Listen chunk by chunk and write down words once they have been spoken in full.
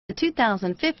The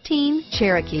 2015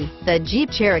 Cherokee. The Jeep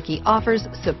Cherokee offers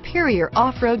superior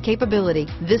off-road capability.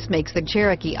 This makes the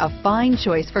Cherokee a fine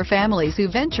choice for families who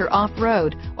venture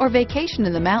off-road or vacation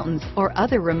in the mountains or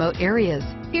other remote areas.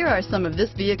 Here are some of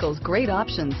this vehicle's great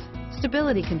options: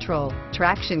 stability control,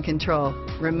 traction control,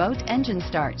 remote engine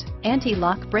start,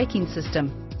 anti-lock braking system,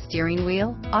 steering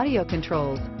wheel audio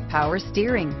controls, power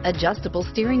steering, adjustable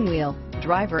steering wheel,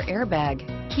 driver airbag,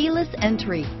 keyless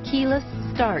entry, keyless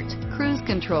start, cruise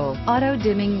control, auto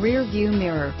dimming rear view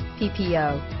mirror,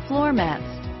 PPO, floor mats,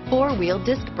 four-wheel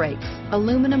disc brakes,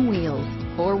 aluminum wheels,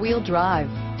 four-wheel drive,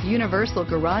 universal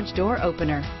garage door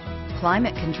opener,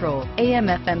 climate control,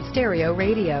 AM/FM stereo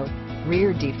radio,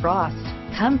 rear defrost.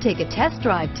 Come take a test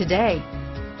drive today.